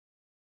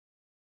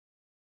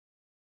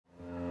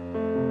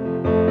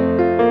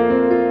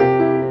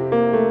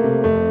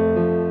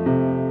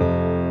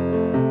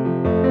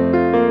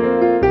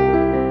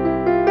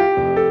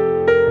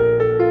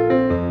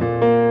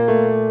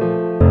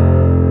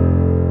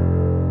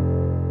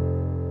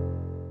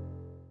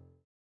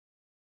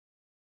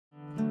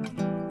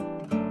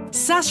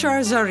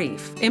Sashar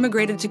Zarif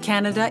immigrated to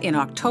Canada in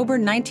October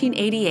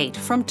 1988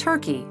 from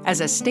Turkey as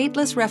a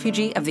stateless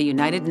refugee of the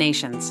United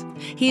Nations.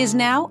 He is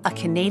now a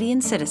Canadian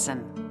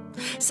citizen.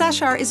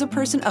 Sashar is a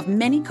person of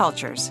many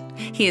cultures.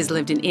 He has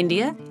lived in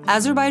India,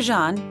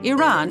 Azerbaijan,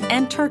 Iran,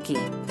 and Turkey.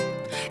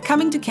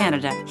 Coming to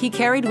Canada, he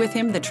carried with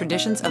him the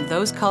traditions of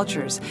those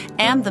cultures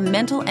and the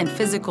mental and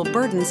physical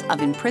burdens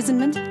of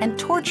imprisonment and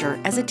torture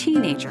as a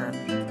teenager.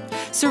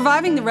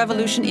 Surviving the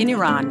revolution in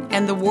Iran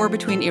and the war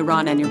between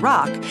Iran and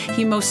Iraq,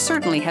 he most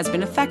certainly has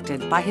been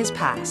affected by his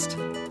past.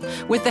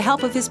 With the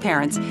help of his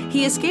parents,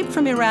 he escaped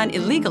from Iran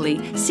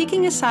illegally,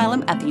 seeking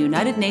asylum at the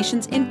United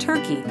Nations in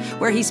Turkey,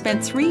 where he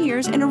spent 3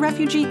 years in a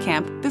refugee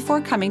camp before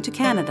coming to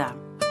Canada.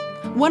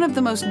 One of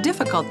the most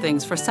difficult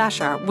things for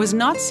Sashar was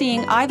not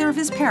seeing either of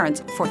his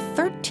parents for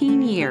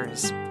 13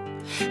 years.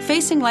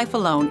 Facing life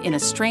alone in a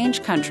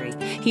strange country,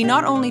 he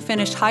not only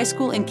finished high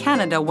school in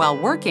Canada while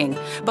working,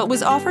 but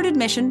was offered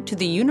admission to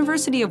the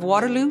University of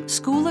Waterloo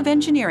School of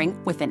Engineering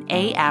with an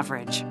A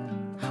average.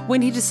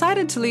 When he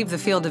decided to leave the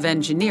field of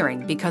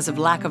engineering because of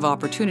lack of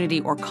opportunity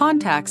or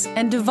contacts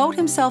and devote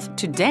himself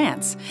to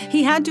dance,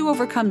 he had to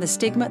overcome the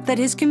stigma that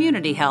his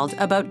community held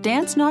about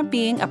dance not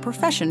being a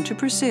profession to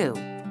pursue.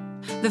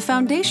 The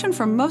foundation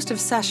for most of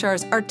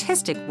Sashar's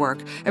artistic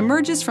work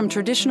emerges from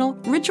traditional,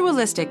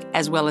 ritualistic,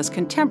 as well as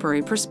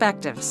contemporary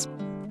perspectives.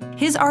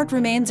 His art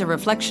remains a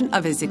reflection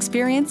of his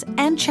experience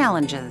and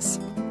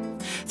challenges.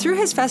 Through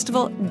his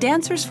festival,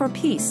 Dancers for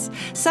Peace,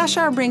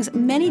 Sashar brings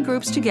many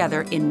groups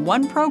together in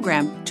one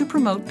program to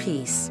promote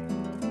peace.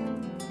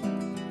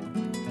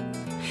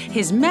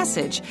 His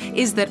message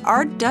is that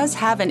art does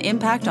have an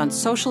impact on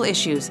social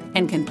issues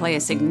and can play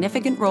a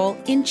significant role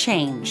in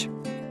change.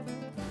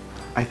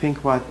 I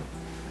think what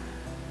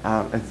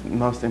is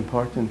most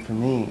important for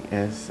me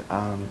is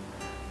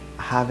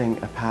having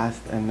a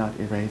past and not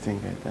erasing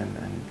it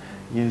and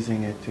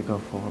using it to go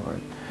forward.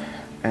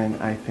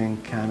 And I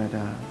think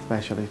Canada,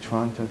 especially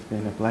Toronto, has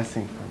been a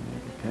blessing for me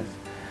because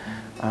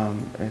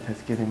it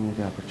has given me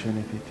the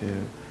opportunity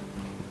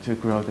to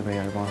grow the way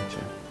I want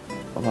to.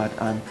 What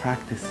I'm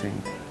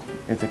practicing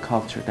is a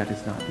culture that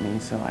is not me,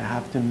 so I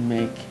have to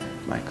make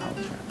my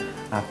culture.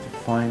 I have to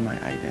find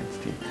my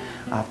identity.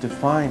 I have to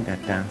find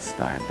that dance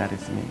style that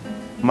is me.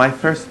 My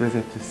first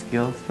visit to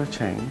Skills for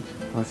Change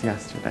was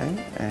yesterday,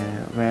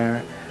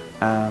 where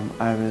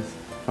I was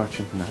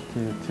fortunate enough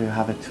to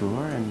have a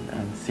tour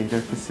and see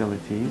their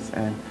facilities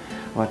and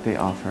what they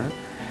offer.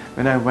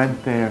 When I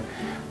went there,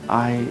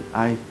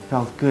 I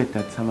felt good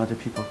that some other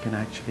people can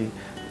actually,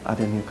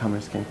 other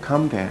newcomers can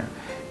come there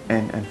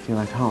and feel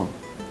at home.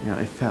 You know,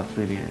 it felt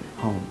really at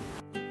home.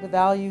 The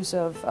values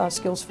of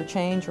Skills for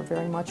Change are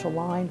very much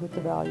aligned with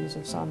the values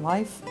of Sun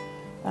Life.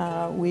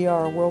 We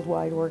are a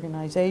worldwide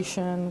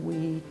organization.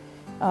 We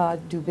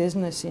do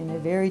business in a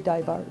very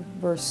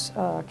diverse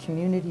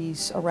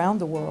communities around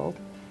the world,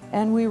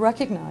 and we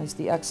recognize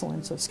the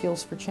excellence of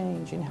Skills for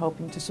Change in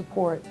helping to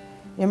support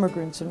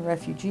immigrants and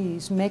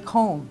refugees make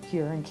home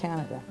here in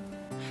Canada.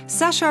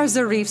 Sashar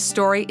Zarif's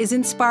story is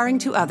inspiring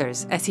to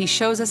others as he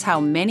shows us how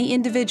many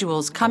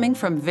individuals coming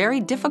from very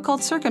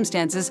difficult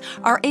circumstances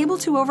are able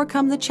to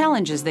overcome the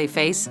challenges they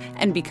face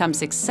and become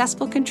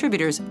successful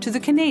contributors to the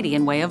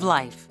Canadian way of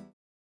life.